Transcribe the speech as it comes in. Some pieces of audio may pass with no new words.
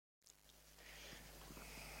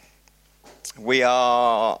We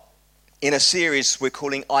are in a series we're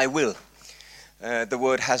calling I Will. The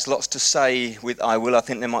word has lots to say with I will. I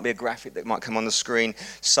think there might be a graphic that might come on the screen.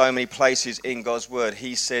 So many places in God's word,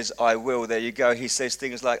 he says, I will. There you go. He says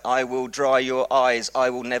things like, I will dry your eyes. I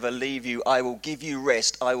will never leave you. I will give you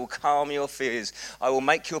rest. I will calm your fears. I will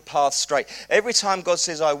make your path straight. Every time God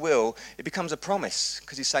says, I will, it becomes a promise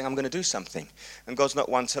because he's saying, I'm going to do something. And God's not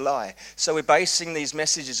one to lie. So we're basing these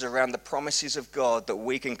messages around the promises of God that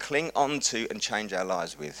we can cling on to and change our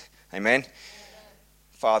lives with. Amen?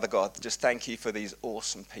 Father God, just thank you for these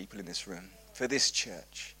awesome people in this room, for this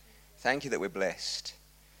church. Thank you that we're blessed.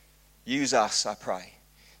 Use us, I pray.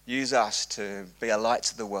 Use us to be a light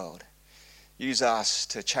to the world. Use us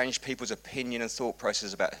to change people's opinion and thought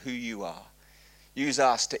process about who you are. Use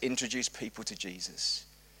us to introduce people to Jesus.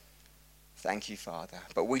 Thank you, Father.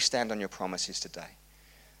 But we stand on your promises today.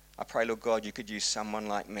 I pray, Lord God, you could use someone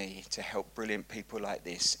like me to help brilliant people like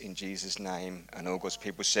this in Jesus' name. And all God's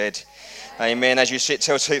people said, amen. As you sit,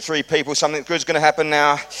 tell three people something good's going to happen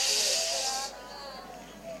now.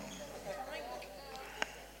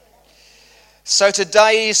 So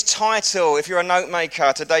today's title, if you're a note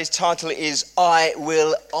maker, today's title is I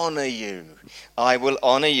Will Honour You. I will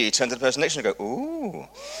honour you. Turn to the person next to you and go, ooh.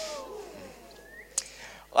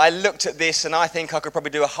 I looked at this and I think I could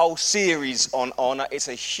probably do a whole series on honour. It's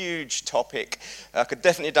a huge topic. I could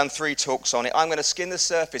definitely have done 3 talks on it. I'm going to skim the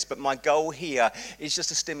surface, but my goal here is just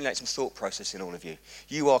to stimulate some thought process in all of you.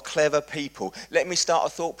 You are clever people. Let me start a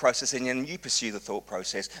thought process in you and you pursue the thought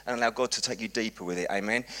process and allow God to take you deeper with it.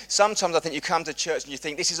 Amen. Sometimes I think you come to church and you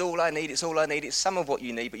think, this is all I need, it's all I need. It's some of what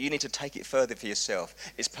you need, but you need to take it further for yourself.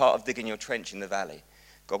 It's part of digging your trench in the valley.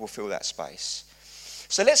 God will fill that space.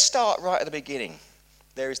 So let's start right at the beginning.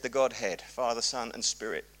 There is the Godhead, Father, Son, and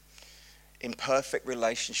Spirit, in perfect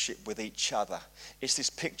relationship with each other. It's this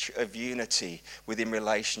picture of unity within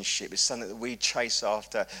relationship. It's something that we chase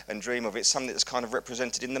after and dream of. It's something that's kind of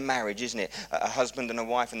represented in the marriage, isn't it? A husband and a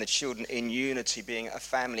wife and the children in unity, being a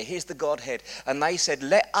family. Here's the Godhead. And they said,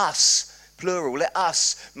 let us, plural, let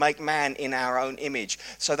us make man in our own image.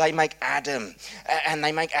 So they make Adam, and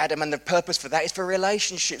and the purpose for that is for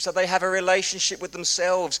relationship. So they have a relationship with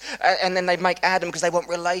themselves, and then they make Adam because they want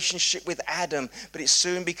relationship with Adam. But it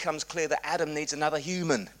soon becomes clear that Adam needs another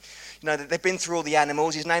human. You know, they've been through all the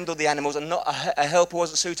animals, he's named all the animals, and not a helper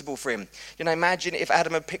wasn't suitable for him. You know, imagine if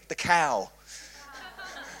Adam had picked the cow.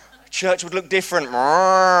 Church would look different.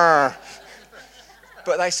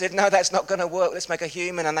 But they said, no, that's not going to work. Let's make a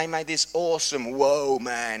human. And they made this awesome, whoa,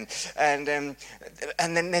 man. And then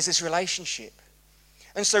there's this relationship.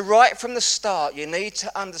 And so right from the start, you need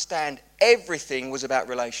to understand everything was about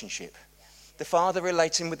relationship. The Father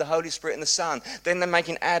relating with the Holy Spirit and the Son. Then they're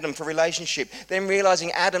making Adam for relationship. Then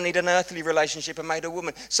realizing Adam needed an earthly relationship and made a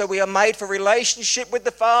woman. So we are made for relationship with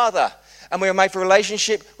the Father. And we are made for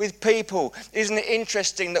relationship with people. Isn't it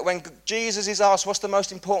interesting that when Jesus is asked, what's the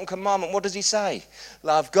most important commandment? What does he say?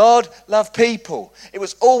 Love God, love people. It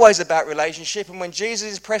was always about relationship. And when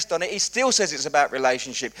Jesus is pressed on it, he still says it's about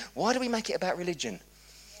relationship. Why do we make it about religion?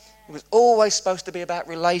 It was always supposed to be about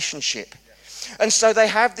relationship. And so they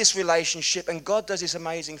have this relationship, and God does this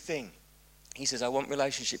amazing thing. He says, I want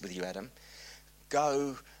relationship with you, Adam.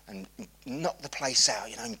 Go and knock the place out,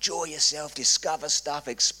 enjoy yourself, discover stuff,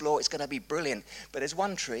 explore. It's going to be brilliant. But there's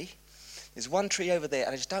one tree. There's one tree over there,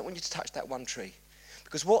 and I just don't want you to touch that one tree.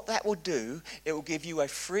 Because what that will do, it will give you a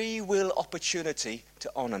free will opportunity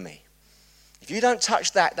to honor me. If you don't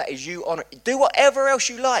touch that, that is you honor. Do whatever else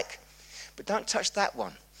you like, but don't touch that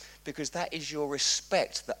one. Because that is your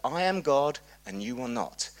respect that I am God and you are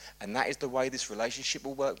not. And that is the way this relationship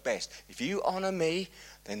will work best. If you honor me,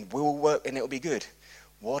 then we will work and it will be good.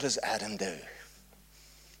 What does Adam do?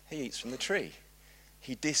 He eats from the tree.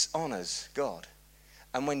 He dishonors God.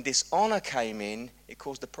 And when dishonor came in, it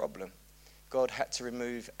caused a problem. God had to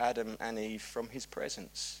remove Adam and Eve from his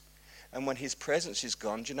presence. And when his presence is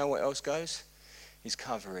gone, do you know what else goes? His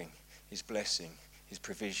covering, his blessing, his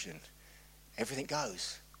provision. Everything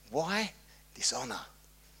goes. Why? Dishonor.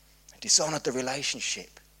 Dishonored the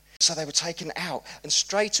relationship. So they were taken out. And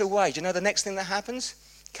straight away, do you know the next thing that happens?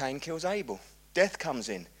 Cain kills Abel. Death comes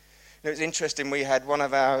in. It was interesting, we had one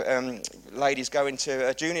of our ladies go into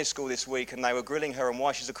a junior school this week and they were grilling her on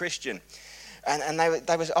why she's a Christian. And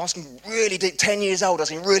they were asking really deep, 10 years old,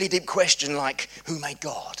 asking really deep question like, who made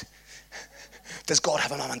God? Does God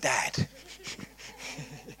have a mum and dad?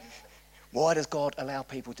 Why does God allow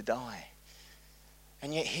people to die?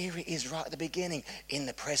 And yet here it is right at the beginning. In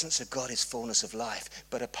the presence of God is fullness of life.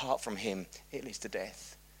 But apart from him, it leads to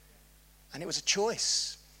death. And it was a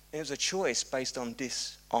choice. It was a choice based on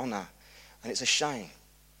dishonor. And it's a shame.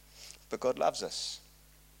 But God loves us.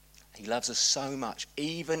 He loves us so much,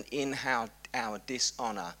 even in our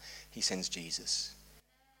dishonor, he sends Jesus.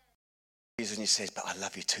 Jesus, and he says, but I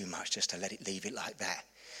love you too much just to leave it like that.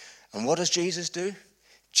 And what does Jesus do?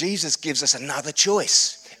 Jesus gives us another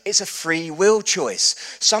choice. It's a free will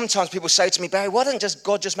choice. Sometimes people say to me, Barry, why doesn't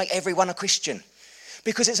God just make everyone a Christian?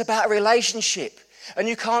 Because it's about a relationship. And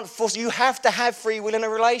you can't force, you have to have free will in a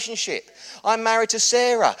relationship. I'm married to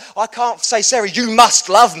Sarah. I can't say, Sarah, you must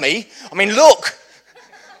love me. I mean, look.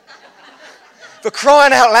 For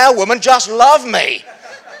crying out loud, woman, just love me.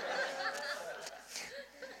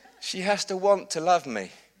 She has to want to love me.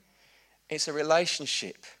 It's a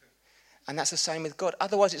relationship. And that's the same with God.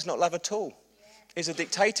 Otherwise, it's not love at all. It's a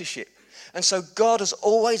dictatorship. And so God has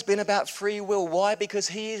always been about free will. Why? Because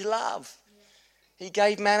he is love. He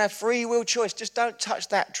gave man a free will choice. Just don't touch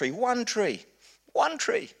that tree. One tree. One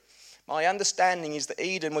tree. My understanding is that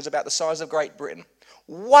Eden was about the size of Great Britain.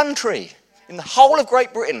 One tree. In the whole of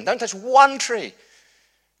Great Britain. Don't touch one tree.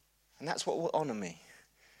 And that's what will honour me.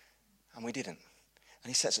 And we didn't. And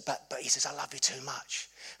he says, but he says, I love you too much.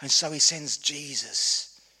 And so he sends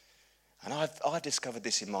Jesus. And I've discovered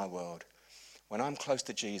this in my world. When I'm close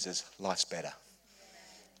to Jesus, life's better.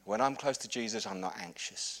 When I'm close to Jesus, I'm not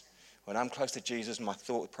anxious. When I'm close to Jesus, my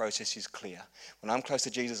thought process is clear. When I'm close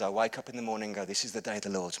to Jesus, I wake up in the morning and go, this is the day the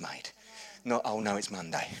Lord's made. Not, oh no, it's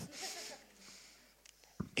Monday.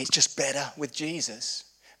 It's just better with Jesus.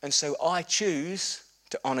 And so I choose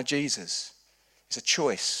to honour Jesus. It's a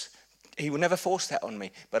choice. He will never force that on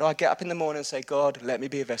me. But I get up in the morning and say, God, let me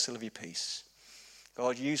be a vessel of your peace.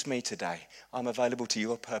 God, use me today. I'm available to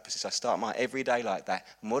your purposes. I start my every day like that.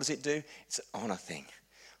 And what does it do? It's an honour thing.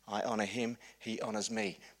 I honour him. He honours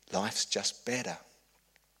me. Life's just better.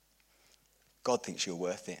 God thinks you're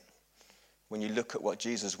worth it. When you look at what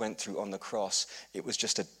Jesus went through on the cross, it was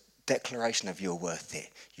just a declaration of you're worth it.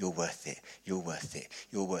 You're worth it. You're worth it.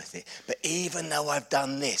 You're worth it. But even though I've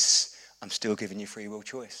done this, I'm still giving you free will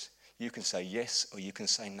choice. You can say yes or you can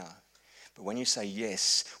say no. But when you say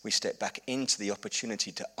yes, we step back into the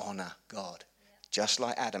opportunity to honour God, just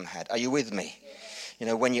like Adam had. Are you with me? You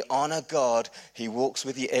know, when you honour God, he walks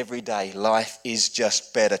with you every day. Life is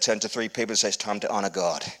just better. Turn to 3 people and say it's time to honour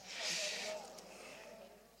God.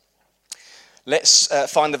 Let's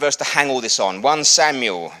find the verse to hang all this on. 1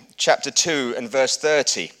 Samuel chapter 2 and verse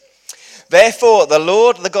 30. Therefore, the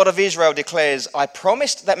Lord, the God of Israel, declares, I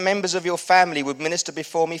promised that members of your family would minister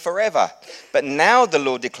before me forever. But now the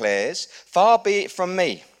Lord declares, far be it from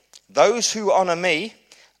me. Those who honour me,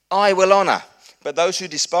 I will honour. But those who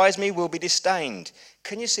despise me will be disdained.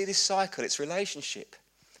 Can you see this cycle? It's relationship.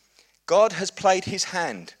 God has played his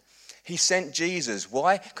hand. He sent Jesus.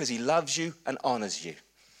 Why? Because he loves you and honours you.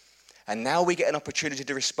 And now we get an opportunity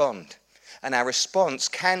to respond. And our response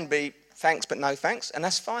can be, thanks, but no thanks, and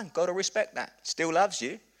that's fine. God will respect that. Still loves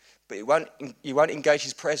you, but you won't engage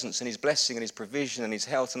his presence and his blessing and his provision and his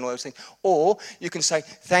health and all those things. Or you can say,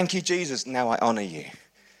 thank you, Jesus, now I honour you.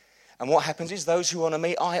 And what happens is those who honour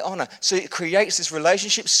me, I honour. So it creates this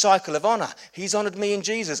relationship cycle of honour. He's honoured me in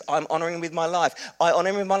Jesus. I'm honouring him with my life. I honour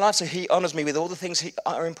him with my life, so he honours me with all the things that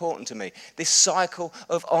are important to me. This cycle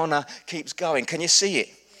of honour keeps going. Can you see it?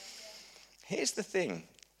 Here's the thing.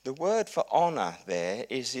 The word for honour there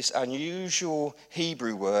is this unusual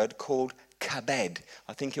Hebrew word called kabed.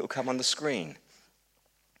 I think it will come on the screen.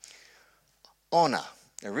 Honour.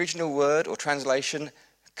 Original word or translation,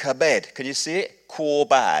 kabed. Can you see it?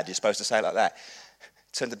 Korbad. You're supposed to say it like that.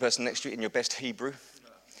 Turn to the person next to you in your best Hebrew.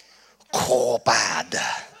 Korbad.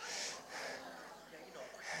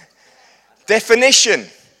 Definition.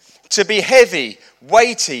 To be heavy,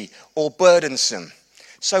 weighty, or burdensome.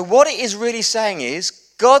 So what it is really saying is,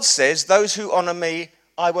 God says, those who honour me,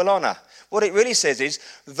 I will honour. What it really says is,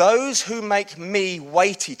 those who make me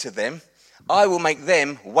weighty to them, I will make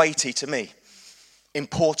them weighty to me.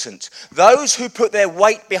 Important. Those who put their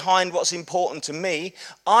weight behind what's important to me,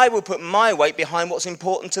 I will put my weight behind what's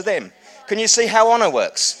important to them. Can you see how honour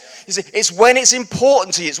works? You see, it's when it's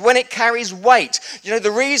important to you. It's when it carries weight. You know,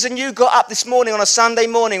 the reason you got up this morning on a Sunday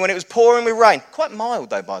morning when it was pouring with rain, quite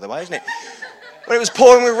mild though, by the way, isn't it? When it was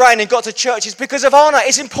pouring with rain and got to church, it's because of honour.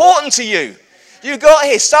 It's important to you. You got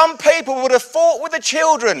here. Some people would have fought with the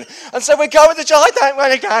children and said, we're going to church. I don't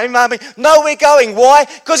want to go, Mummy. No, we're going. Why?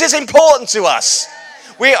 Because it's important to us.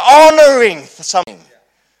 We're honouring something.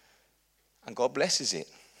 And God blesses it.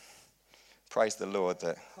 Praise the Lord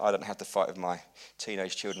that I don't have to fight with my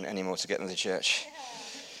teenage children anymore to get them to church.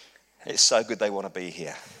 It's so good they want to be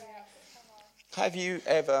here. Have you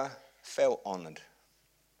ever felt honoured?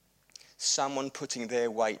 Someone putting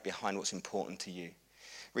their weight behind what's important to you.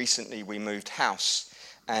 Recently we moved house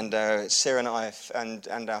And Sarah and I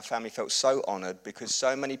and our family felt so honoured because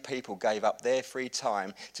so many people gave up their free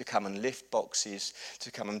time to come and lift boxes,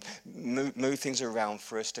 to come and move things around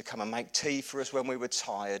for us, to come and make tea for us when we were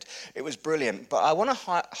tired. It was brilliant. But I want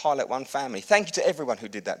to highlight one family. Thank you to everyone who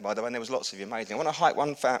did that, by the way. And there was lots of you, amazing. I want to highlight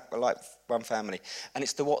one family, and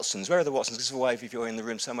it's the Watsons. Where are the Watsons? Give us a wave if you're in the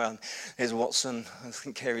room somewhere. Here's a Watson. I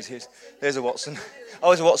think Kerry's here. There's a Watson. Oh,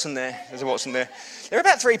 there's a Watson there. There's a Watson there. They're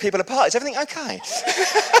about 3 people apart. Is everything okay?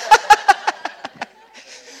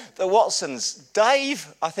 The Watsons.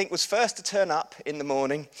 Dave, I think, was first to turn up in the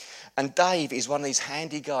morning, and Dave is one of these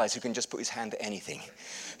handy guys who can just put his hand at anything.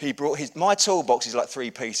 He brought my toolbox is like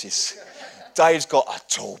 3 pieces. Dave's got a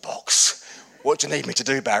toolbox. What do you need me to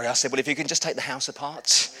do, Barry? I said, well, if you can just take the house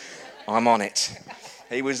apart, I'm on it.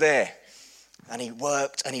 He was there. And he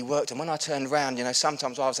worked and he worked. And when I turned around,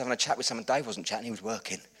 sometimes I was having a chat with someone, Dave wasn't chatting, he was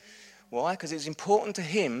working. Why? Because it was important to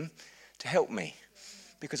him to help me.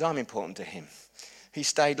 Because I'm important to him. He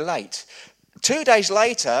stayed late. 2 days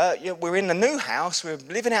later, we're in the new house, we're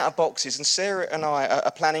living out of boxes, and Sarah and I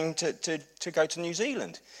are planning to go to New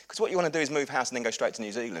Zealand. Because what you want to do is move house and then go straight to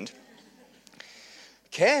New Zealand.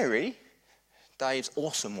 Carrie, Dave's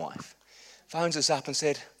awesome wife, phones us up and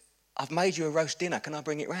said, I've made you a roast dinner, can I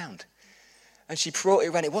bring it round? And she brought it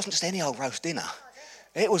round. It wasn't just any old roast dinner.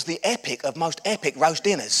 It was the epic of most epic roast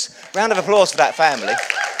dinners. Round of applause for that family.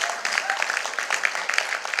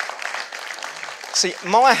 See,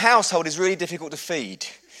 my household is really difficult to feed.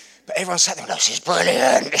 But everyone sat there, this is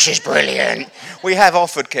brilliant, this is brilliant. We have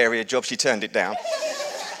offered Carrie a job, she turned it down.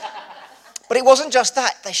 But it wasn't just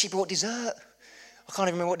that, she brought dessert. I can't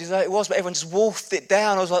even remember what dessert it was, but everyone just wolfed it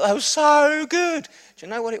down. I was like, that was so good. Do you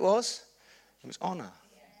know what it was? It was honour.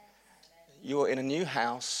 You're in a new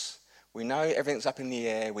house. We know everything's up in the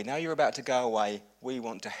air. We know you're about to go away. We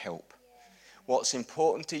want to help. What's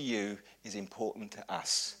important to you is important to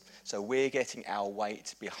us. So we're getting our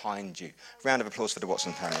weight behind you. Round of applause for the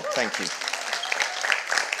Watson family. Thank you.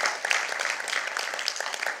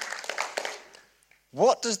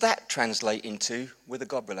 What does that translate into with a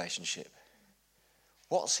God relationship?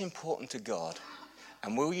 What's important to God?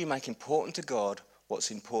 And will you make important to God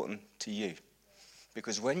what's important to you?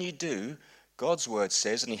 Because when you do, God's word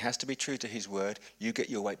says, and he has to be true to his word, you get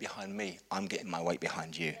your weight behind me, I'm getting my weight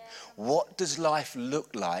behind you. What does life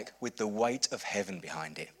look like with the weight of heaven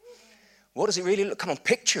behind it? What does it really look? Come on,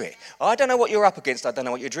 picture it. I don't know what you're up against, I don't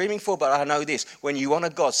know what you're dreaming for, but I know this. When you honour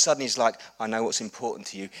God, suddenly it's like, I know what's important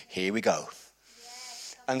to you, here we go.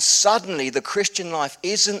 And suddenly the Christian life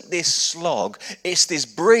isn't this slog, it's this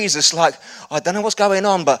breeze. It's like, I don't know what's going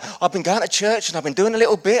on, but I've been going to church and I've been doing a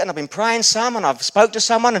little bit and I've been praying some and I've spoke to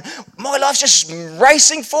someone and my life's just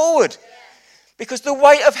racing forward. Because the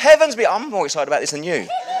weight of heaven's behind. I'm more excited about this than you.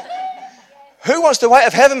 Who wants the weight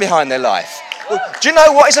of heaven behind their life? Well, do you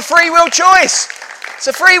know what? It's a free will choice. It's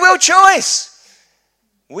a free will choice.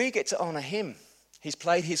 We get to honour him. He's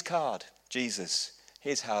played his card, Jesus.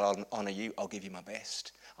 Here's how I'll honour you. I'll give you my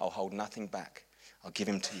best. I'll hold nothing back. I'll give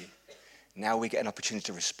him to you. Now we get an opportunity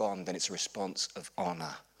to respond, and it's a response of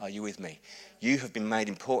honour. Are you with me? You have been made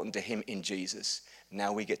important to him in Jesus.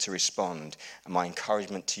 Now we get to respond, and my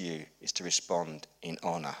encouragement to you is to respond in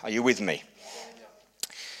honour. Are you with me?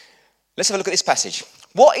 Let's have a look at this passage.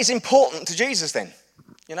 What is important to Jesus then?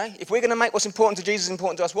 If we're going to make what's important to Jesus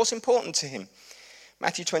important to us, what's important to him?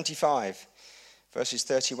 Matthew 25. Verses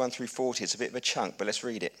 31 through 40, it's a bit of a chunk, but let's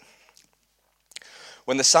read it.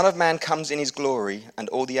 When the Son of Man comes in his glory and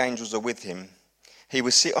all the angels are with him, he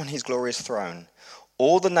will sit on his glorious throne.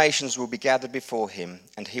 All the nations will be gathered before him,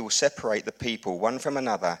 and he will separate the people one from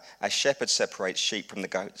another as shepherds separate sheep from the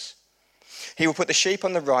goats. He will put the sheep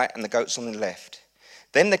on the right and the goats on the left.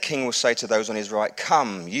 Then the king will say to those on his right,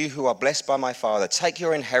 come, you who are blessed by my Father, take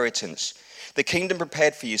your inheritance, the kingdom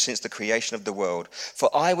prepared for you since the creation of the world. For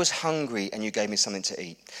I was hungry, and you gave me something to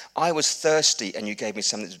eat. I was thirsty, and you gave me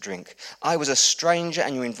something to drink. I was a stranger,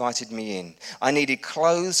 and you invited me in. I needed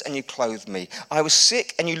clothes, and you clothed me. I was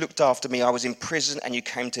sick, and you looked after me. I was in prison, and you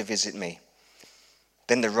came to visit me.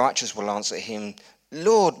 Then the righteous will answer him,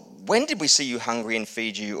 Lord, when did we see you hungry and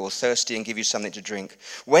feed you, or thirsty and give you something to drink?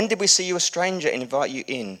 When did we see you a stranger and invite you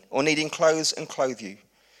in, or needing clothes and clothe you?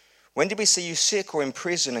 When did we see you sick or in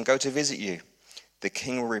prison and go to visit you? The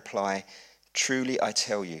king will reply, truly I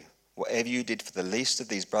tell you, whatever you did for the least of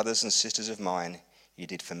these brothers and sisters of mine, you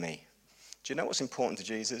did for me. Do you know what's important to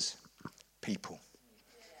Jesus? People.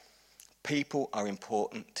 People are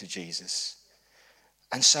important to Jesus.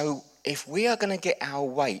 And so if we are going to get our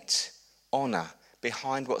weight, honour,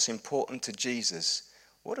 behind what's important to Jesus,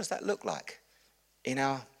 what does that look like in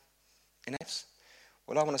our lives?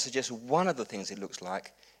 Well, I want to suggest one of the things it looks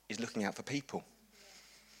like is looking out for people.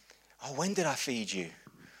 Oh, when did I feed you?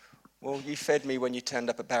 Well, you fed me when you turned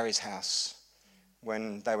up at Barry's house,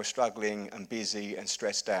 when they were struggling and busy and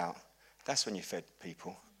stressed out. That's when you fed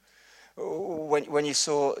people. When you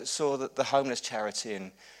saw the homeless charity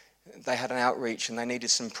and they had an outreach and they needed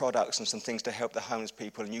some products and some things to help the homeless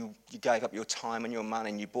people, and you gave up your time and your money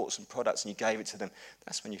and you bought some products and you gave it to them.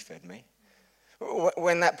 That's when you fed me.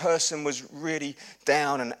 When that person was really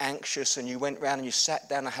down and anxious and you went round and you sat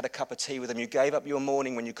down and had a cup of tea with them, you gave up your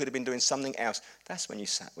morning when you could have been doing something else. That's when you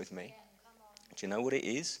sat with me. Do you know what it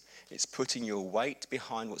is? It's putting your weight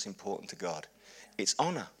behind what's important to God. It's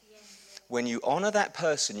honor. When you honor that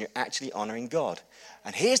person, you're actually honoring God.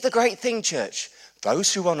 And here's the great thing, church.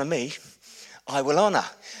 Those who honor me, I will honor.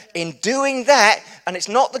 In doing that, and it's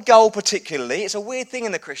not the goal particularly, it's a weird thing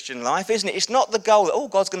in the Christian life, isn't it? It's not the goal that, oh,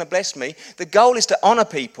 God's going to bless me. The goal is to honor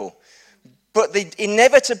people. But the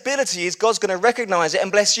inevitability is God's going to recognize it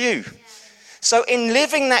and bless you. So in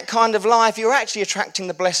living that kind of life, you're actually attracting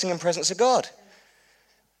the blessing and presence of God.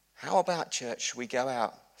 How about, church, we go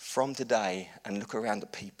out from today and look around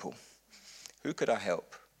at people. Who could I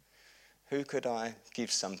help? Who could I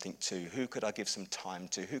give something to? Who could I give some time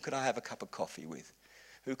to? Who could I have a cup of coffee with?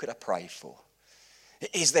 Who could I pray for?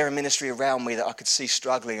 Is there a ministry around me that I could see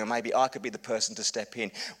struggling and maybe I could be the person to step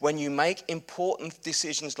in? When you make important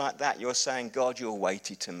decisions like that, you're saying, God, you're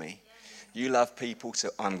weighty to me. You love people, so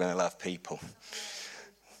I'm going to love people.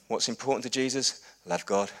 What's important to Jesus? Love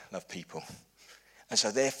God, love people. And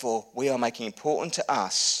so therefore, we are making important to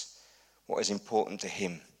us what is important to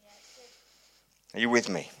him. Are you with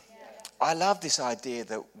me? I love this idea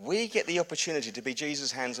that we get the opportunity to be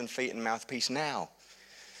Jesus' hands and feet and mouthpiece now.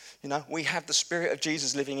 You know, we have the Spirit of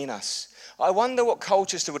Jesus living in us. I wonder what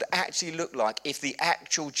Colchester would actually look like if the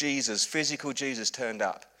actual Jesus, physical Jesus, turned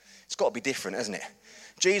up. It's got to be different, hasn't it?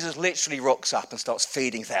 Jesus literally rocks up and starts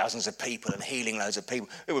feeding thousands of people and healing loads of people.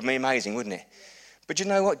 It would be amazing, wouldn't it? But you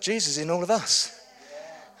know what? Jesus is in all of us.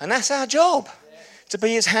 And that's our job. To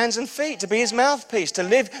be his hands and feet, to be his mouthpiece, to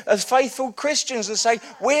live as faithful Christians and say,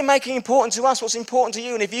 we're making important to us what's important to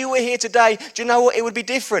you. And if you were here today, do you know what? It would be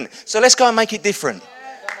different. So let's go and make it different.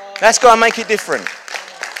 Let's go and make it different.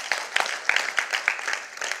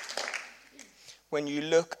 When you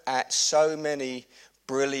look at so many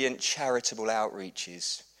brilliant charitable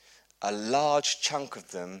outreaches, a large chunk of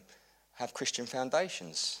them have Christian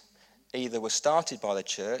foundations. Either were started by the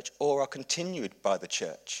church or are continued by the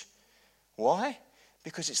church. Why?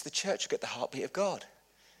 Because it's the church who get the heartbeat of God.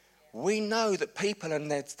 We know that people and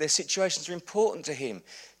their situations are important to him.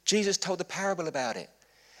 Jesus told the parable about it.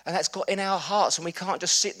 And that's got in our hearts, and we can't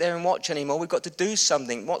just sit there and watch anymore. We've got to do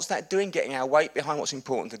something. What's that doing? Getting our weight behind what's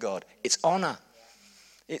important to God. It's honor.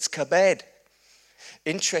 It's kabed.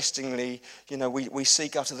 Interestingly, you know, we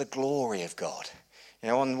seek after the glory of God. You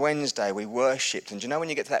know, on Wednesday we worshipped, and do you know when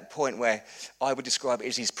you get to that point where I would describe it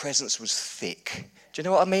as his presence was thick? Do you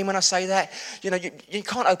know what I mean when I say that? You know, you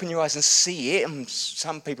can't open your eyes and see it, and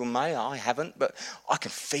some people may, I haven't, but I can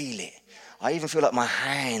feel it. I even feel like my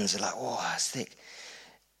hands are like, oh, that's thick.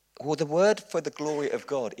 Well, the word for the glory of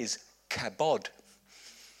God is kabod,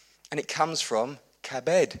 and it comes from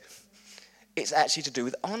kabed. It's actually to do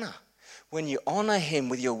with honor. When you honor him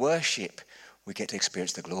with your worship, we get to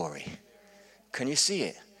experience the glory. Can you see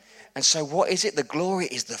it? And so what is it? The glory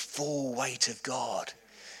is the full weight of God.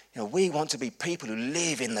 You know, we want to be people who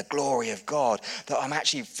live in the glory of God, that I'm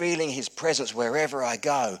actually feeling his presence wherever I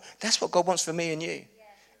go. That's what God wants for me and you.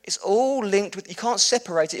 It's all linked with, you can't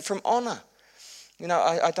separate it from honor. You know,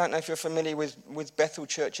 I don't know if you're familiar with Bethel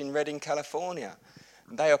Church in Redding, California.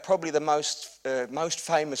 They are probably the most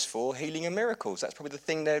famous for healing and miracles. That's probably the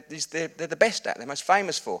thing they're the best at, they're most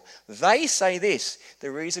famous for. They say this: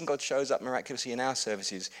 the reason God shows up miraculously in our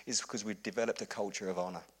services is because we've developed a culture of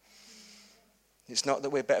honor. It's not that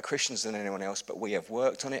we're better Christians than anyone else, but we have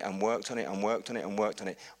worked on it and worked on it and worked on it and worked on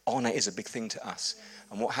it. Honor is a big thing to us.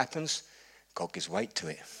 And what happens? God gives weight to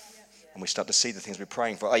it. And we start to see the things we're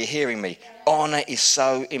praying for. Are you hearing me? Honor is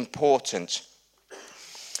so important.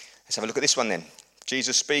 Let's have a look at this one then.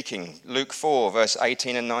 Jesus speaking, Luke 4, verse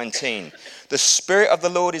 18 and 19. The Spirit of the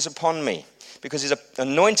Lord is upon me, because he's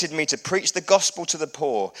anointed me to preach the gospel to the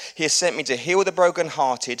poor. He has sent me to heal the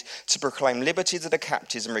brokenhearted, to proclaim liberty to the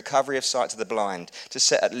captives and recovery of sight to the blind, to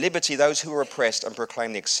set at liberty those who are oppressed and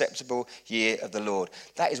proclaim the acceptable year of the Lord.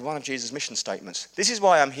 That is one of Jesus' mission statements. This is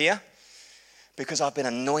why I'm here. Because I've been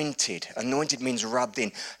anointed. Anointed means rubbed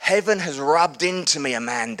in. Heaven has rubbed into me a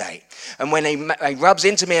mandate. And when he rubs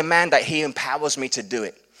into me a mandate, he empowers me to do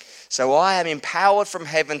it. So I am empowered from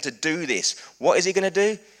heaven to do this. What is he going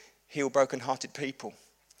to do? Heal broken-hearted people.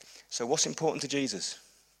 So what's important to Jesus?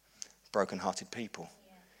 Broken-hearted people.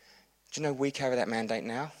 Do you know we carry that mandate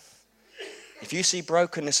now? If you see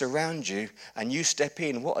brokenness around you and you step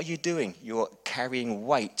in, what are you doing? You're carrying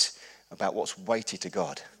weight about what's weighty to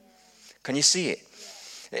God. Can you see it?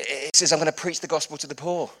 It says, I'm going to preach the gospel to the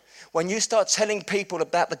poor. When you start telling people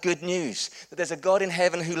about the good news, that there's a God in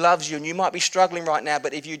heaven who loves you, and you might be struggling right now,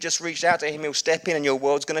 but if you just reach out to him, he'll step in and your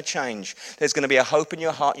world's going to change. There's going to be a hope in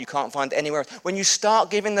your heart you can't find anywhere else. When you start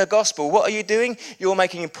giving the gospel, what are you doing? You're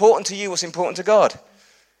making important to you what's important to God.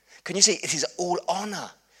 Can you see? It is all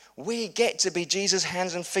honor. We get to be Jesus'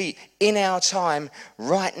 hands and feet in our time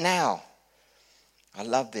right now. I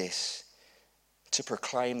love this. To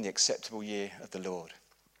proclaim the acceptable year of the Lord.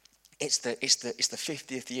 It's the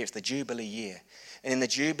 50th year. It's the Jubilee year. And in the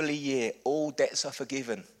Jubilee year, all debts are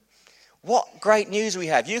forgiven. What great news we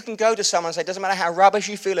have. You can go to someone and say, it doesn't matter how rubbish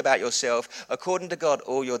you feel about yourself, according to God,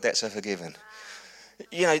 all your debts are forgiven.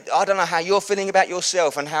 You know, I don't know how you're feeling about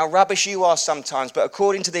yourself and how rubbish you are sometimes, but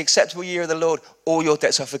according to the acceptable year of the Lord, all your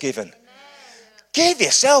debts are forgiven. Amen. Give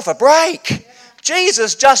yourself a break. Yeah.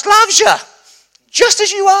 Jesus just loves you, just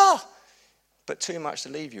as you are, but too much to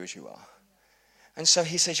leave you as you are. And so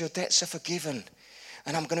he says, your debts are forgiven,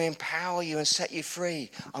 and I'm going to empower you and set you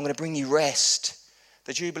free. I'm going to bring you rest.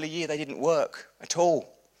 The Jubilee year, they didn't work at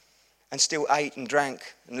all and still ate and drank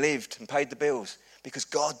and lived and paid the bills because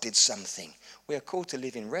God did something. We are called to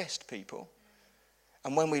live in rest, people.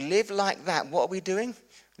 And when we live like that, what are we doing?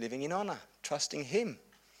 Living in honor, trusting him.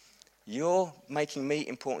 You're making me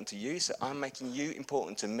important to you, so I'm making you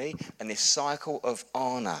important to me. And this cycle of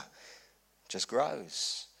honor just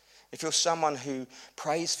grows. If you're someone who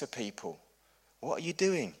prays for people, what are you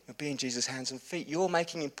doing? You're being Jesus' hands and feet. You're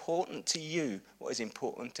making important to you what is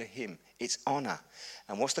important to him. It's honor.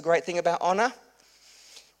 And what's the great thing about honor?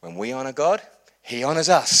 When we honor God, he honors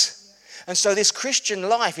us. And so this Christian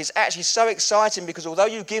life is actually so exciting because although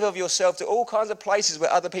you give of yourself to all kinds of places where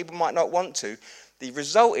other people might not want to, the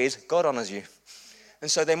result is God honors you. And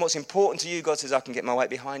so then what's important to you, God says, I can get my weight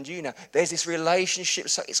behind you now. There's this relationship.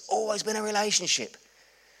 So it's always been a relationship.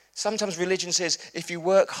 Sometimes religion says if you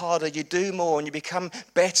work harder, you do more and you become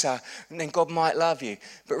better, and then God might love you.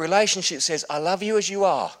 But relationship says, I love you as you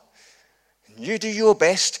are. You do your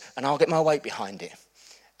best and I'll get my weight behind it.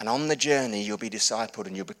 And on the journey, you'll be discipled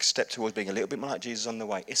and you'll step towards being a little bit more like Jesus on the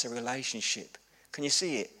way. It's a relationship. Can you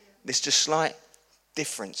see it? There's just slight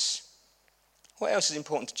difference. What else is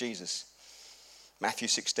important to Jesus? Matthew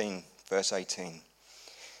 16, verse 18.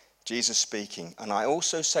 Jesus speaking, and I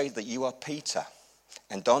also say that you are Peter,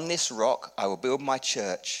 and on this rock I will build my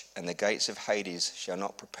church, and the gates of Hades shall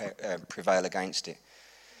not prevail against it.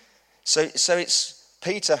 So it's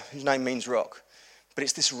Peter, whose name means rock, but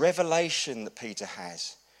it's this revelation that Peter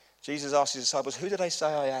has. Jesus asked his disciples, who do they say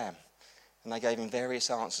I am? And they gave him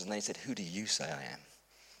various answers, and they said, who do you say I am?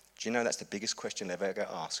 Do you know that's the biggest question they've ever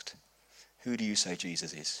got asked? Who do you say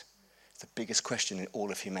Jesus is? It's the biggest question in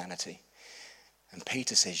all of humanity. And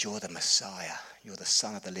Peter says, you're the Messiah. You're the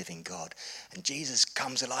Son of the living God. And Jesus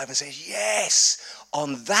comes alive and says, yes,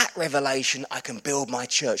 on that revelation, I can build my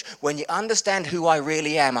church. When you understand who I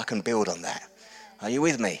really am, I can build on that. Are you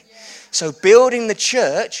with me? So building the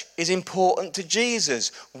church is important to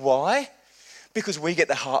Jesus. Why? Because we get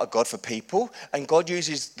the heart of God for people, and God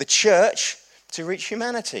uses the church to reach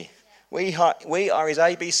humanity. We are his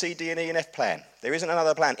A, B, C, D, and E, and F plan. There isn't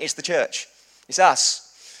another plan. It's the church. It's us.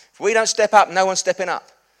 If we don't step up, no one's stepping up.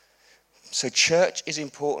 So church is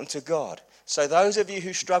important to God. So those of you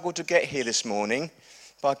who struggled to get here this morning,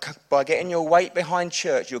 by getting your weight behind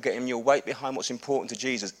church, you're getting your weight behind what's important to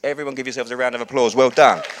Jesus. Everyone give yourselves a round of applause. Well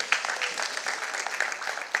done.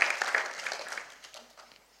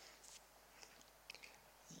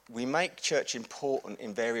 We make church important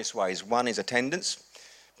in various ways. One is attendance,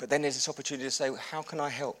 but then there's this opportunity to say, how can I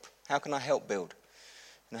help? How can I help build?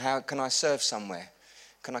 And how can I serve somewhere?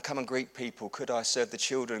 Can I come and greet people? Could I serve the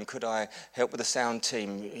children? Could I help with the sound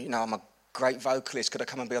team? You know, I'm a great vocalist. Could I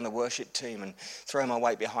come and be on the worship team and throw my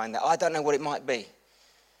weight behind that? I don't know what it might be.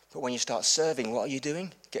 But when you start serving, what are you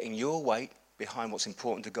doing? Getting your weight behind what's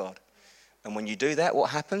important to God. And when you do that, what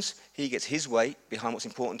happens? He gets his weight behind what's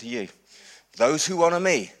important to you. Those who honour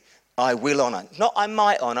me, I will honour. Not I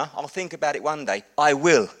might honour. I'll think about it one day. I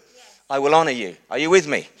will. Yes. I will honour you. Are you with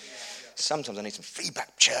me? Yes. Sometimes I need some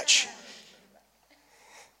feedback, church.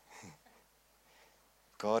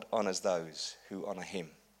 God honours those who honour him.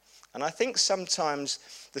 And I think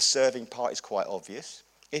sometimes the serving part is quite obvious.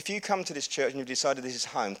 If you come to this church and you've decided this is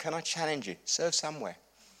home, can I challenge you? Serve somewhere.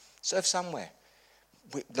 Serve somewhere.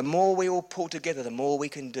 The more we all pull together, the more we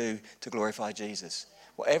can do to glorify Jesus.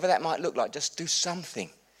 Whatever that might look like, just do something.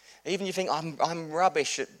 Even you think, I'm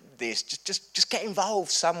rubbish at this, just get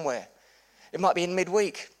involved somewhere. It might be in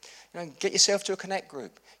midweek. Get yourself to a connect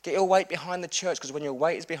group. Get your weight behind the church, because when your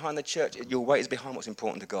weight is behind the church, your weight is behind what's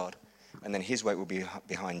important to God. And then his weight will be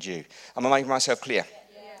behind you. Am I making myself clear?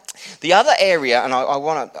 Yeah. The other area, and I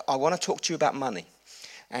want to talk to you about money.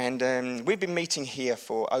 And we've been meeting here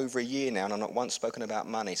for over a year now, and I've not once spoken about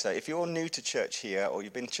money. So if you're new to church here, or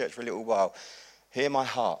you've been to church for a little while, hear my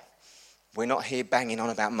heart. We're not here banging on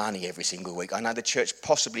about money every single week. I know the church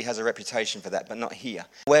possibly has a reputation for that, but not here.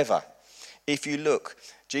 However, if you look,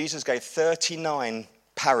 Jesus gave 39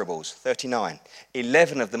 parables, 39.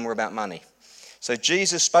 11 of them were about money. So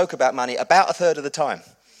Jesus spoke about money about a third of the time.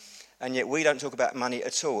 And yet we don't talk about money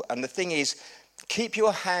at all. And the thing is, put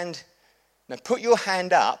your hand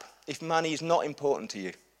up if money is not important to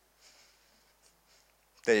you.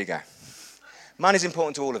 There you go. Money's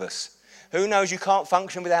important to all of us. Who knows you can't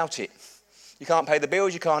function without it? You can't pay the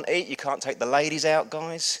bills, you can't eat, you can't take the ladies out,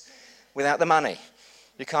 guys, without the money.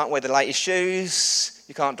 You can't wear the latest shoes,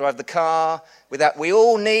 you can't drive the car without. We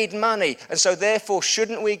all need money. And so therefore,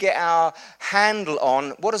 shouldn't we get our handle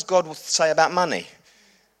on what does God say about money?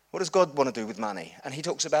 What does God want to do with money? And he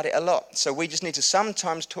talks about it a lot. So we just need to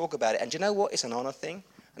sometimes talk about it. And do you know what? It's an honor thing.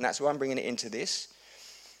 And that's why I'm bringing it into this.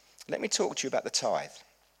 Let me talk to you about the tithe.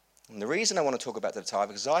 And the reason I want to talk about the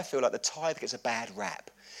tithe is because I feel like the tithe gets a bad rap.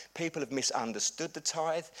 People have misunderstood the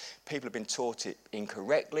tithe. People have been taught it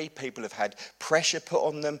incorrectly. People have had pressure put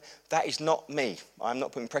on them. That is not me. I'm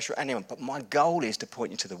not putting pressure on anyone. But my goal is to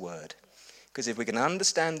point you to the word. Because if we can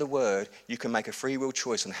understand the word, you can make a free will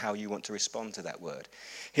choice on how you want to respond to that word.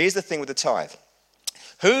 Here's the thing with the tithe.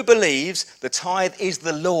 Who believes the tithe is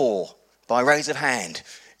the law? By raise of hand,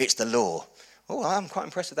 it's the law. Oh, I'm quite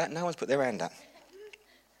impressed with that. No one's put their hand up.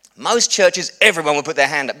 Most churches, everyone will put their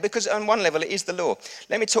hand up because on one level it is the law.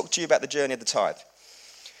 Let me talk to you about the journey of the tithe.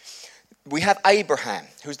 We have Abraham,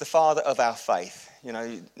 who's the father of our faith.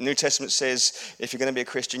 New Testament says if you're going to be a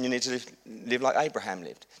Christian, you need to live like Abraham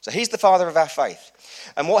lived. So he's the father of our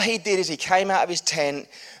faith. And what he did is he came out of his tent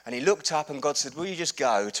and he looked up and God said, will you just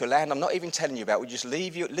go to a land I'm not even telling you about? Will you just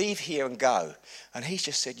leave here and go? And he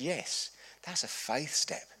just said, yes. That's a faith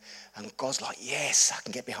step. And God's like, yes, I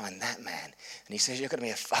can get behind that man. And he says, you're going to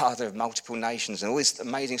be a father of multiple nations. And all this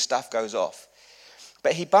amazing stuff goes off.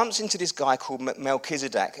 But he bumps into this guy called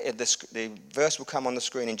Melchizedek. The verse will come on the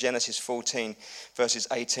screen in Genesis 14, verses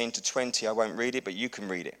 18 to 20. I won't read it, but you can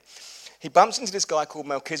read it. He bumps into this guy called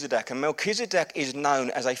Melchizedek. And Melchizedek is known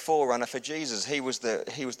as a forerunner for Jesus. He was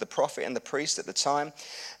the prophet and the priest at the time.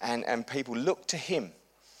 And people looked to him.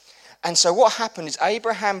 And so what happened is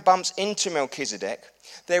Abraham bumps into Melchizedek.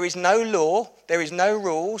 There is no law, there is no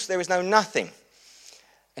rules, there is no nothing.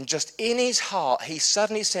 And just in his heart, he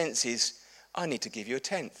suddenly senses, I need to give you a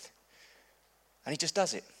tenth. And he just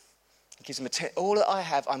does it. He gives him a tenth. All that I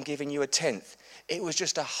have, I'm giving you a tenth. It was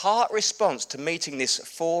just a heart response to meeting this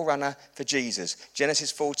forerunner for Jesus.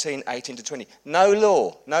 Genesis 14, 18 to 20. No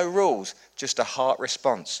law, no rules, just a heart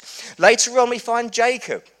response. Later on, we find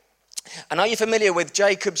Jacob. And are you familiar with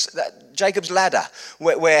Jacob's ladder,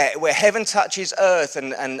 where heaven touches earth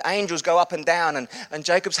and angels go up and down, and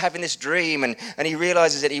Jacob's having this dream, and he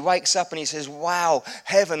realizes it. He wakes up and he says, wow,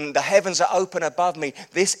 the heavens are open above me.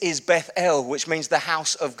 This is Bethel, which means the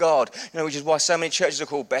house of God, which is why so many churches are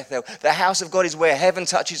called Bethel. The house of God is where heaven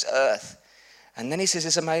touches earth. And then he says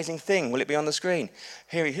this amazing thing. Will it be on the screen?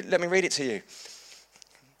 Here, let me read it to you.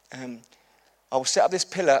 I will set up this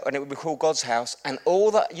pillar and it will be called God's house, and all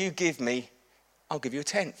that you give me, I'll give you a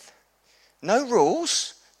tenth. No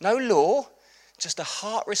rules, no law, just a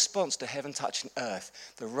heart response to heaven touching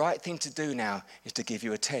earth. The right thing to do now is to give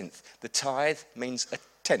you a tenth. The tithe means a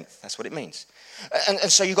tenth. That's what it means. And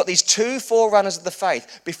so you've got these two forerunners of the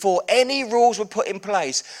faith, before any rules were put in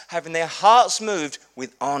place, having their hearts moved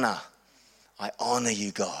with honor. I honor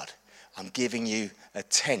you, God. I'm giving you a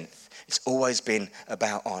tenth. It's always been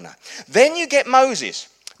about honor. Then you get Moses.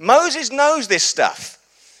 Moses knows this stuff.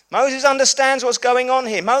 Moses understands what's going on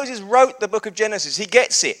here. Moses wrote the book of Genesis. He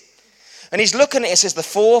gets it. And he's looking at it. It says the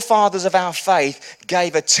forefathers of our faith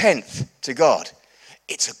gave a tenth to God.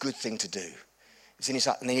 It's a good thing to do. It's in his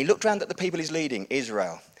heart. And then he looked around at the people he's leading,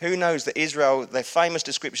 Israel. Who knows that Israel, their famous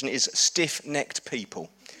description is stiff-necked people.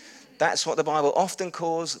 That's what the Bible often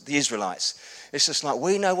calls the Israelites. It's just like,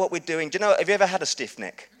 we know what we're doing. Do you know, have you ever had a stiff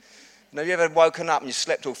neck? Have you ever woken up and you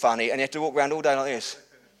slept all funny and you have to walk around all day like this?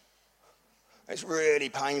 It's really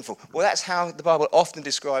painful. Well, that's how the Bible often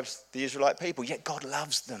describes the Israelite people, yet God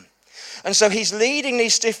loves them. And so he's leading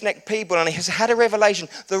these stiff-necked people and he has had a revelation.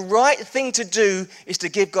 The right thing to do is to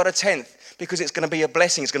give God a tenth because it's going to be a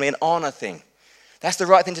blessing. It's going to be an honor thing. That's the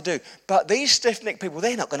right thing to do. But these stiff-necked people,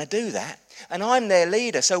 they're not going to do that. And I'm their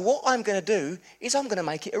leader. So what I'm going to do is I'm going to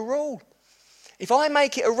make it a rule. If I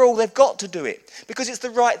make it a rule, they've got to do it because it's the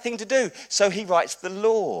right thing to do. So he writes the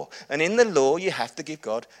law. And in the law, you have to give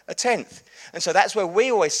God a tenth. And so that's where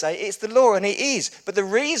we always say it's the law, and it is. But the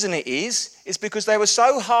reason it is because they were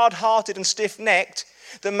so hard-hearted and stiff-necked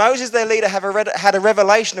that Moses, their leader, had a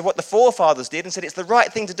revelation of what the forefathers did and said it's the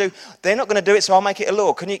right thing to do. They're not going to do it, so I'll make it a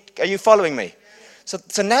law. Are you following me?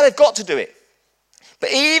 So now they've got to do it.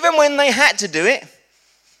 But even when they had to do it,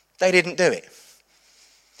 they didn't do it.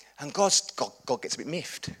 And God gets a bit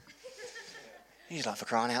miffed. He's like, for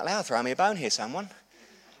crying out loud, throw me a bone here, someone.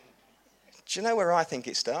 Do you know where I think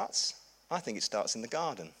it starts? I think it starts in the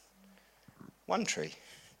garden. One tree.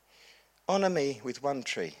 Honour me with one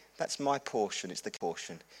tree. That's my portion. It's the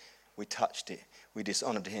portion. We touched it. We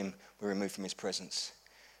dishonoured him. We removed from his presence.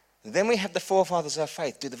 And then we have the forefathers of our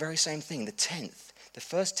faith do the very same thing, the tenth. The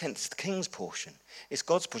first tenth is the king's portion. It's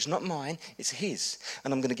God's portion, not mine. It's his.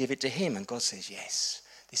 And I'm going to give it to him. And God says, yes.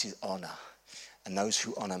 This is honour. And those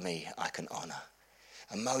who honour me, I can honour.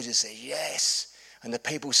 And Moses says, yes. And the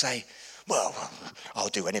people say, well, I'll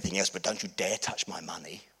do anything else, but don't you dare touch my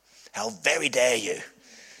money. How very dare you?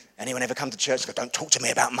 Anyone ever come to church and go, don't talk to me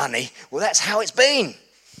about money? Well, that's how it's been.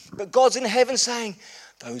 But God's in heaven saying,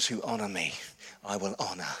 those who honour me, I will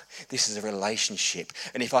honour. This is a relationship.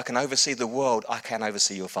 And if I can oversee the world, I can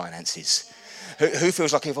oversee your finances. Who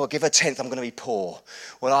feels like if I give a tenth, I'm going to be poor?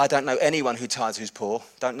 Well, I don't know anyone who tithes who's poor.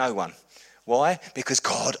 Don't know one. Why? Because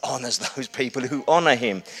God honours those people who honour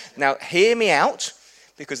him. Now, hear me out,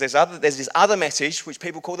 because there's this other message which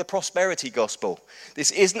people call the prosperity gospel.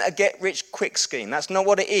 This isn't a get-rich-quick scheme. That's not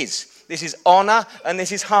what it is. This is honour and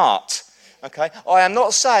this is heart. Okay? I am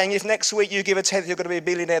not saying if next week you give a tenth, you're going to be a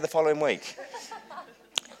billionaire the following week.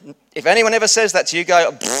 If anyone ever says that to you,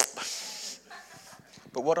 go, pfft.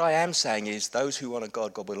 But what I am saying is those who honour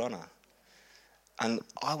God, God will honour. And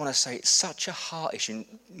I want to say it's such a heart issue.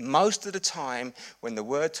 Most of the time when the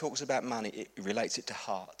word talks about money, it relates it to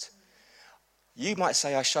heart. You might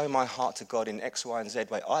say, I show my heart to God in X, Y, and Z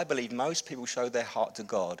way. I believe most people show their heart to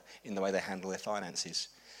God in the way they handle their finances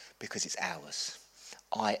because it's ours.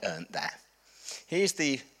 I earned that. Here's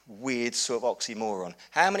the weird sort of oxymoron.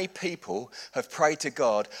 How many people have prayed to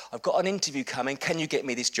God, I've got an interview coming, can you get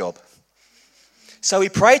me this job? So we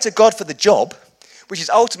pray to God for the job, which is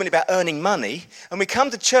ultimately about earning money, and we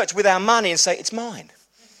come to church with our money and say, it's mine.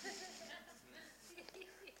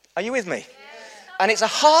 Are you with me? And it's a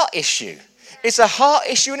heart issue. It's a heart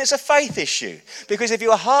issue and it's a faith issue. Because if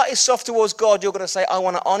your heart is soft towards God, you're going to say, I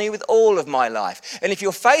want to honour you with all of my life. And if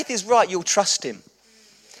your faith is right, you'll trust him.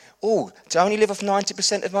 Oh, to only live off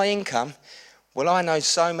 90% of my income? Well, I know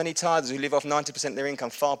so many tithers who live off 90% of their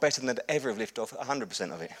income far better than they'd ever have lived off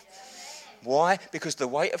 100% of it. Why? Because the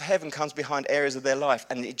weight of heaven comes behind areas of their life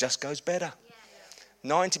and it just goes better.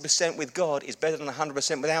 90% with God is better than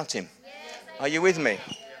 100% without him. Are you with me?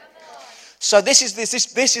 So this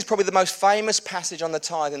is probably the most famous passage on the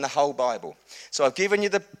tithe in the whole Bible. So I've given you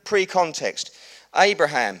the pre-context.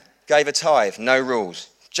 Abraham gave a tithe, no rules.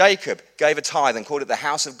 Jacob gave a tithe and called it the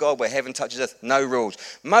house of God where heaven touches earth, no rules.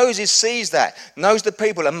 Moses sees that, knows the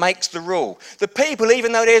people and makes the rule. The people,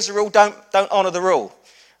 even though there's a rule, don't honour the rule.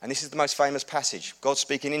 And this is the most famous passage. God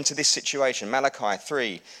speaking into this situation. Malachi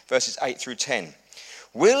 3, verses 8 through 10.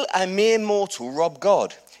 Will a mere mortal rob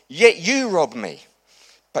God? Yet you rob me.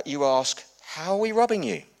 But you ask, how are we robbing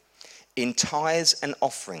you? In tithes and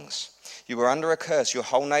offerings. You are under a curse, your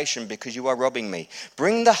whole nation, because you are robbing me.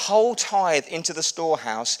 Bring the whole tithe into the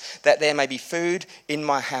storehouse, that there may be food in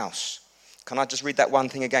my house. Can I just read that one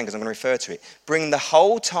thing again, because I'm going to refer to it. Bring the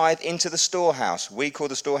whole tithe into the storehouse. We call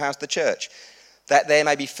the storehouse the church. That there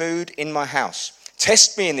may be food in my house.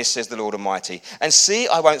 Test me in this, says the Lord Almighty, and see,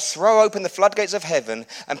 I won't throw open the floodgates of heaven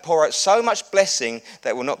and pour out so much blessing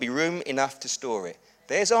that will not be room enough to store it.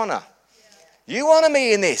 There's honour. You honour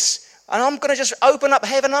me in this, and I'm going to just open up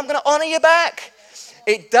heaven and I'm going to honour you back.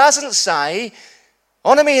 It doesn't say,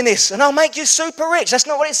 honour me in this and I'll make you super rich. That's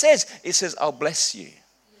not what it says. It says, I'll bless you.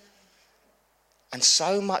 And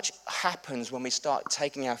so much happens when we start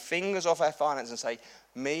taking our fingers off our finances and say,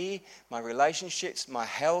 me, my relationships, my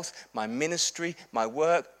health, my ministry, my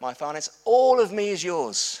work, my finance, all of me is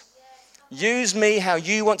yours. Use me how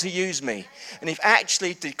you want to use me. And if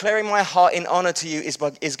actually declaring my heart in honour to you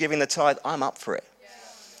is giving the tithe, I'm up for it.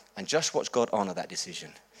 And just watch God honour that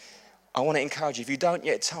decision. I want to encourage you, if you don't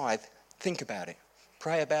yet tithe, think about it.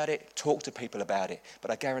 Pray about it, talk to people about it.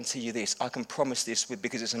 But I guarantee you this, I can promise this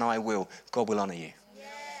because it's an I will. God will honour you.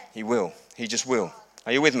 He will. He just will.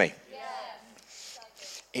 Are you with me?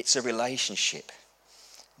 It's a relationship.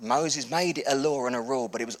 Moses made it a law and a rule,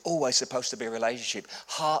 but it was always supposed to be a relationship.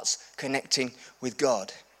 Hearts connecting with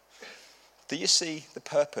God. Do you see the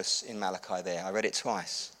purpose in Malachi there? I read it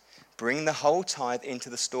twice. Bring the whole tithe into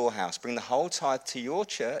the storehouse. Bring the whole tithe to your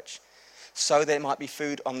church so there might be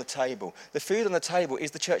food on the table. The food on the table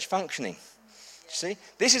is the church functioning. See?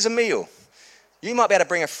 This is a meal. You might be able to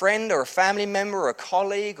bring a friend or a family member or a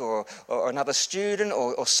colleague or another student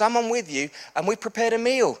or someone with you, and we've prepared a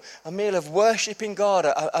meal of worshiping God,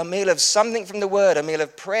 a meal of something from the Word, a meal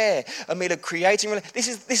of prayer, a meal of creating. This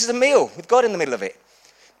is a meal with God in the middle of it.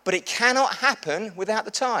 But it cannot happen without the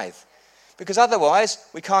tithe, because otherwise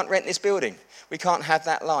we can't rent this building. We can't have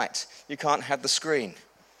that light. You can't have the screen.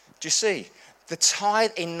 Do you see? The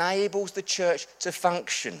tithe enables the church to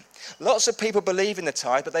function. Lots of people believe in the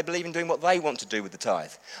tithe, but they believe in doing what they want to do with the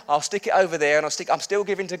tithe. I'll stick it over there and I'm still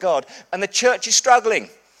giving to God. And the church is struggling.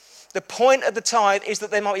 The point of the tithe is that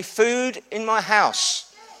there might be food in my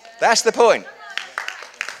house. That's the point.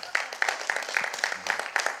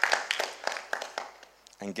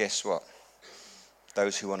 And guess what?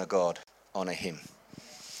 Those who honour God honour him.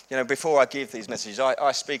 You know, before I give these messages,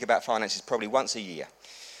 I speak about finances probably once a year,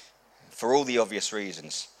 for all the obvious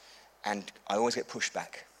reasons, and I always get pushed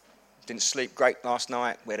back. Didn't sleep great last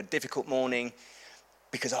night, we had a difficult morning,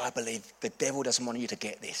 because I believe the devil doesn't want you to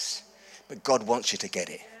get this, but God wants you to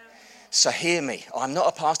get it. So hear me, I'm not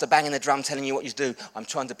a pastor banging the drum telling you what you do, I'm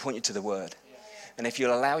trying to point you to the Word. And if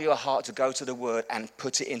you'll allow your heart to go to the Word and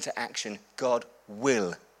put it into action, God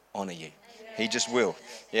will honour you. He just will,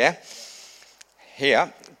 yeah?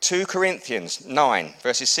 Here, 2 Corinthians 9,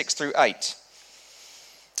 verses 6 through 8.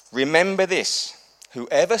 Remember this,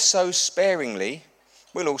 whoever sows sparingly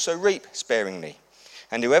will also reap sparingly,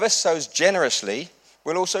 and whoever sows generously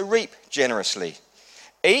will also reap generously.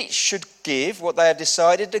 Each should give what they have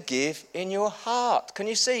decided to give in your heart. Can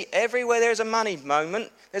you see? Everywhere there's a money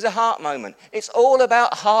moment, there's a heart moment. It's all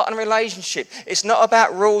about heart and relationship. It's not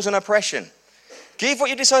about rules and oppression. Give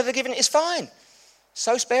what you decided to give, and it's fine.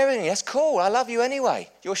 Sow sparingly, that's cool. I love you anyway.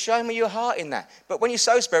 You're showing me your heart in that. But when you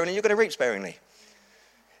sow sparingly, you're going to reap sparingly.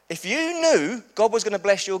 If you knew God was going to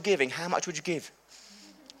bless your giving, how much would you give?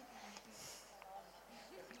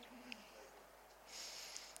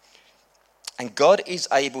 And God is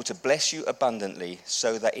able to bless you abundantly,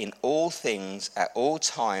 so that in all things, at all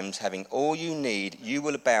times, having all you need, you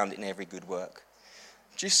will abound in every good work.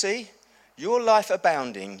 Do you see? Your life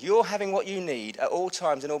abounding, you're having what you need at all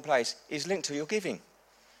times, in all places, is linked to your giving.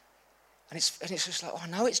 And it's just like, I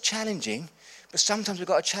know it's challenging, but sometimes we've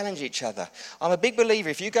got to challenge each other. I'm a big believer,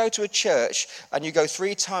 if you go to a church and you go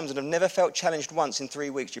 3 times and have never felt challenged once in 3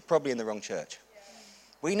 weeks, you're probably in the wrong church.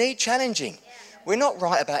 We need challenging. We're not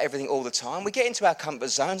right about everything all the time. We get into our comfort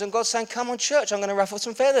zones and God's saying, come on church, I'm going to ruffle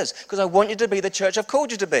some feathers because I want you to be the church I've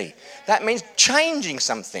called you to be. That means changing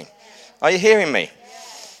something. Are you hearing me?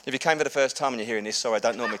 If you came for the first time and you're hearing this, sorry, I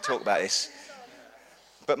don't normally talk about this.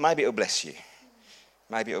 But maybe it'll bless you.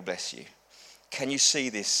 Maybe it'll bless you. Can you see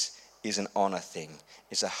this is an honour thing?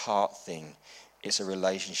 It's a heart thing. It's a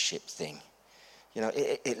relationship thing. You know,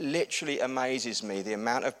 it literally amazes me the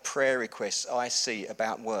amount of prayer requests I see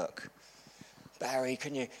about work. Barry,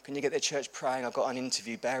 can you get the church praying? I've got an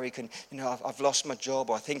interview. Barry, I've lost my job,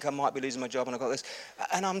 or I think I might be losing my job, and I've got this.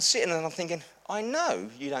 And I'm sitting and I'm thinking, I know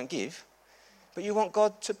you don't give, but you want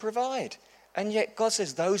God to provide. And yet God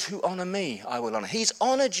says, those who honour me, I will honour. He's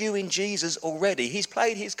honoured you in Jesus already. He's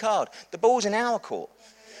played his card. The ball's in our court.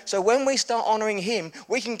 So when we start honouring him,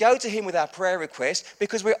 we can go to him with our prayer request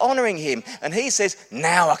because we're honouring him. And he says,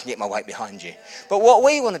 now I can get my weight behind you. But what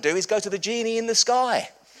we want to do is go to the genie in the sky.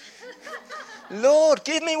 Lord,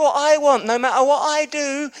 give me what I want. No matter what I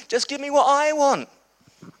do, just give me what I want.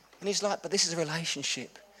 And he's like, but this is a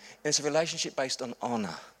relationship. And it's a relationship based on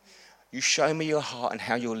honour. You show me your heart and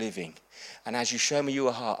how you're living. And as you show me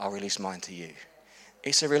your heart, I'll release mine to you.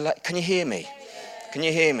 It's a Can you hear me? Can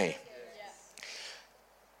you hear me?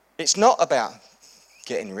 It's not about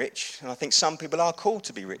getting rich. And I think some people are called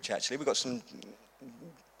to be rich, actually. We've got some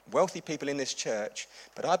wealthy people in this church.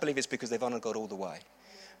 But I believe it's because they've honoured God all the way.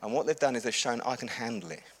 And what they've done is they've shown, I can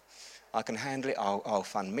handle it. I can handle it. I'll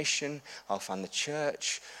fund mission. I'll fund the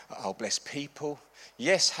church. I'll bless people.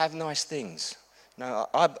 Yes, have nice things. No,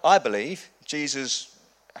 I believe Jesus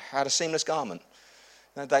had a seamless garment.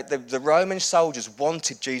 The Roman soldiers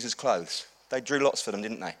wanted Jesus' clothes. They drew lots for them,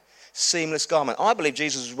 didn't they? Seamless garment. I believe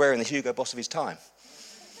Jesus was wearing the Hugo Boss of his time.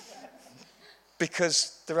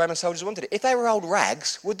 Because the Roman soldiers wanted it. If they were old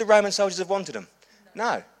rags, would the Roman soldiers have wanted them?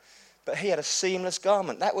 No. But he had a seamless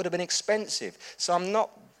garment. That would have been expensive. So I'm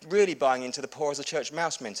not really buying into the poor as a church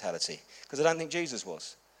mouse mentality, because I don't think Jesus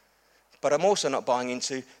was. But I'm also not buying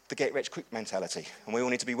into the get-rich-quick mentality, and we all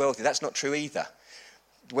need to be wealthy. That's not true either.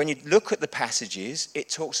 When you look at the passages, it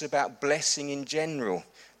talks about blessing in general.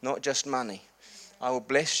 not just money. I will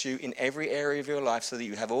bless you in every area of your life so that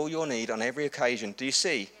you have all your need on every occasion. Do you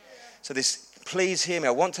see? So this, please hear me.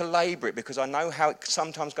 I want to labour it because I know how it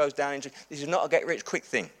sometimes goes down into, this is not a get-rich-quick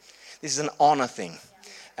thing. This is an honour thing.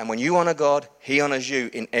 And when you honour God, he honours you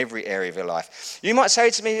in every area of your life. You might say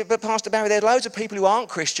to me, but Pastor Barry, there are loads of people who aren't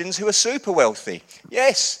Christians who are super wealthy.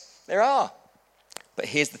 Yes, there are. But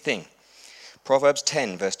here's the thing. Proverbs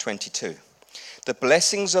 10, verse 22. The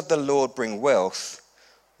blessings of the Lord bring wealth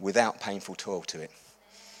without painful toil to it.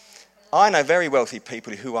 I know very wealthy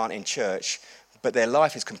people who aren't in church, but their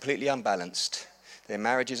life is completely unbalanced. Their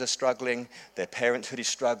marriages are struggling, their parenthood is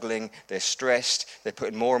struggling, they're stressed, they're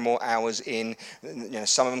putting more and more hours in.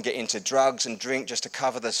 Some of them get into drugs and drink just to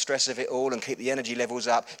cover the stress of it all and keep the energy levels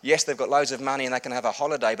up. Yes, they've got loads of money and they can have a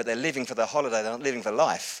holiday, but they're living for the holiday, they're not living for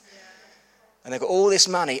life. Yeah. And they've got all this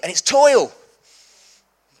money and it's toil.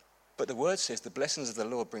 But the word says the blessings of the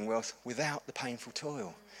Lord bring wealth without the painful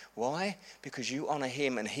toil. Why? Because you honour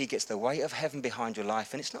him and he gets the weight of heaven behind your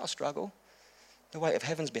life, and it's not a struggle. The weight of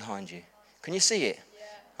heaven's behind you. Can you see it? Yeah.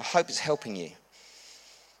 I hope it's helping you.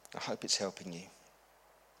 I hope it's helping you.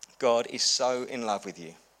 God is so in love with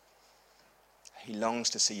you. He longs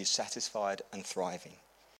to see you satisfied and thriving.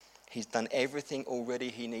 He's done everything already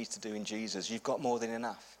he needs to do in Jesus. You've got more than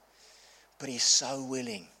enough. But he's so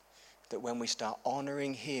willing that when we start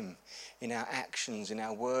honouring him in our actions, in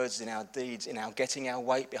our words, in our deeds, in our getting our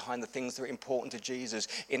weight behind the things that are important to Jesus,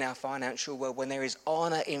 in our financial world, when there is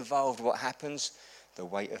honour involved, what happens? The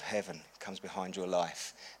weight of heaven comes behind your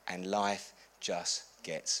life and life just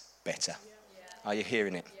gets better. Yeah. Are you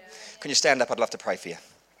hearing it? Yeah. Can you stand up? I'd love to pray for you.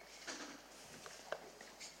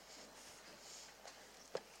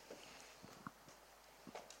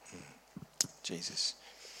 Jesus.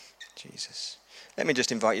 Let me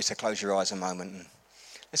just invite you to close your eyes a moment and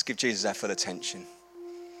let's give Jesus our full attention.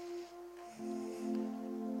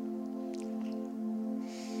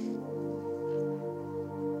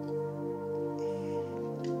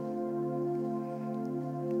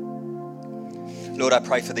 Lord, I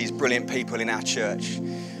pray for these brilliant people in our church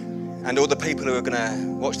and all the people who are going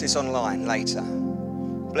to watch this online later.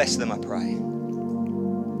 Bless them, I pray.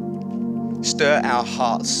 Stir our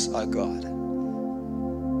hearts, oh God.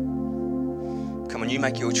 Come on, you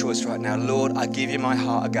make your choice right now. Lord, I give you my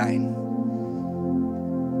heart again.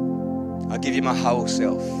 I give you my whole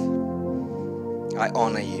self. I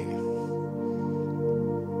honour you.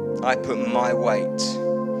 I put my weight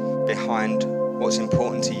behind what's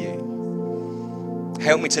important to you.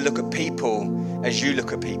 Help me to look at people as you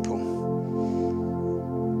look at people.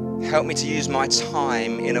 Help me to use my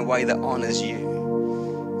time in a way that honours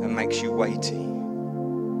you and makes you weighty.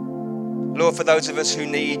 Lord, for those of us who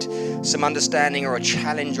need some understanding or a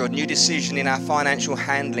challenge or a new decision in our financial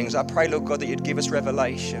handlings, I pray, Lord God, that you'd give us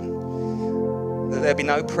revelation. That there'll be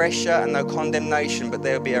no pressure and no condemnation, but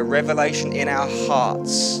there'll be a revelation in our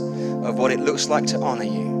hearts of what it looks like to honour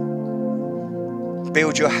you.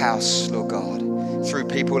 Build your house, Lord God, through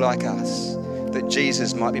people like us, that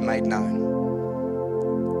Jesus might be made known.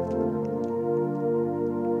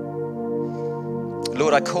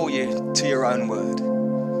 Lord, I call you to your own word,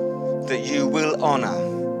 that you will honour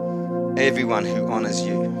everyone who honours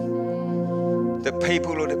you. That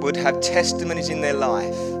people would have testimonies in their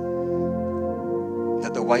life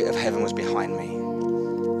that the weight of heaven was behind me.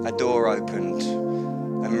 A door opened,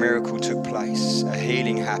 a miracle took place, a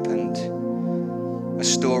healing happened, a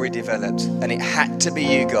story developed, and it had to be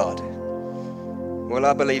you, God. Well,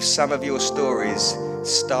 I believe some of your stories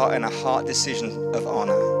start in a heart decision of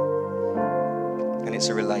honour. And it's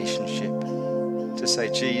a relationship to say,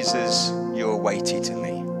 Jesus, you're weighty to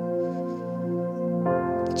me.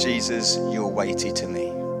 Jesus, you're weighty to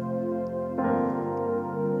me.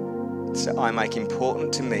 So I make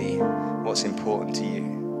important to me what's important to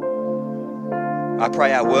you. I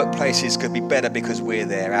pray our workplaces could be better because we're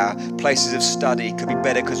there. Our places of study could be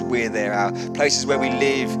better because we're there. Our places where we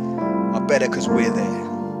live are better because we're there.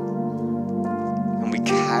 And we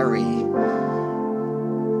carry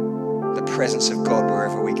the presence of God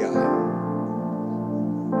wherever we go.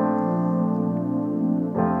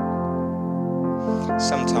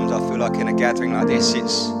 Sometimes I feel like in a gathering like this,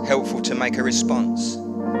 it's helpful to make a response.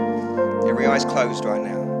 Every eye's closed right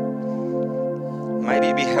now. Maybe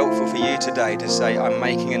it'd be helpful for you today to say, I'm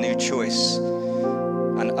making a new choice,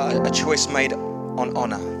 and a choice made on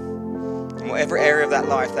honour. In whatever area of that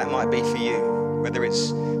life that might be for you, whether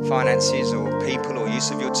it's finances or people or use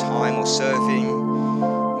of your time or serving,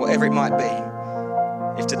 whatever it might be.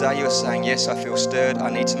 If today you're saying, yes, I feel stirred, I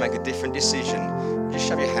need to make a different decision, just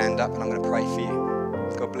shove your hand up and I'm going to pray for you.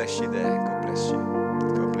 God bless you there. God bless you.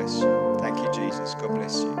 God bless you. Thank you, Jesus. God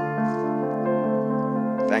bless you.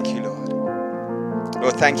 Thank you, Lord.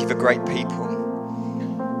 Lord, thank you for great people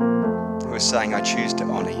who are saying, I choose to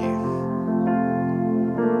honor you.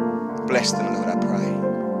 Bless them, Lord, I pray.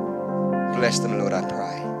 Bless them, Lord, I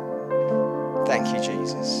pray. Thank you,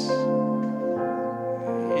 Jesus.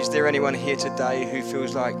 Is there anyone here today who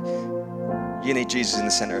feels like you need Jesus in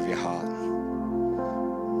the center of your heart?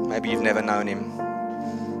 Maybe you've never known him.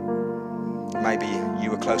 Maybe you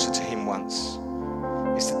were closer to him once.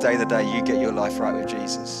 It's the day you get your life right with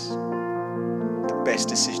Jesus. The best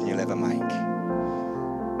decision you'll ever make.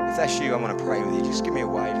 If that's you, I want to pray with you. Just give me a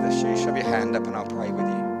wave. If that's you, shove your hand up and I'll pray with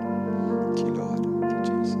you. Thank you, Lord. Thank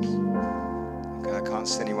you, Jesus. Okay, I can't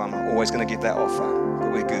see anyone. I'm always going to give that offer,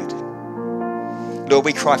 but we're good. Lord,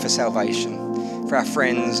 we cry for salvation for our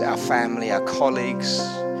friends, our family, our colleagues,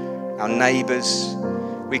 our neighbours.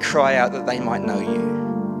 We cry out that they might know you.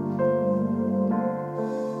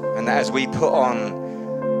 And that as we put on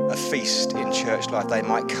a feast in church life, they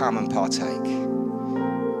might come and partake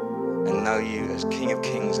and know you as King of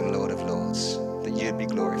Kings and Lord of Lords, that you'd be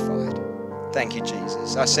glorified. Thank you,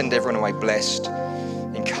 Jesus. I send everyone away blessed,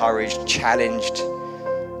 encouraged, challenged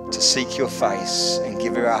to seek your face and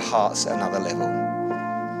give you our hearts at another level.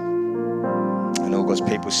 And all God's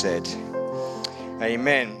people said,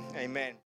 amen. Amen.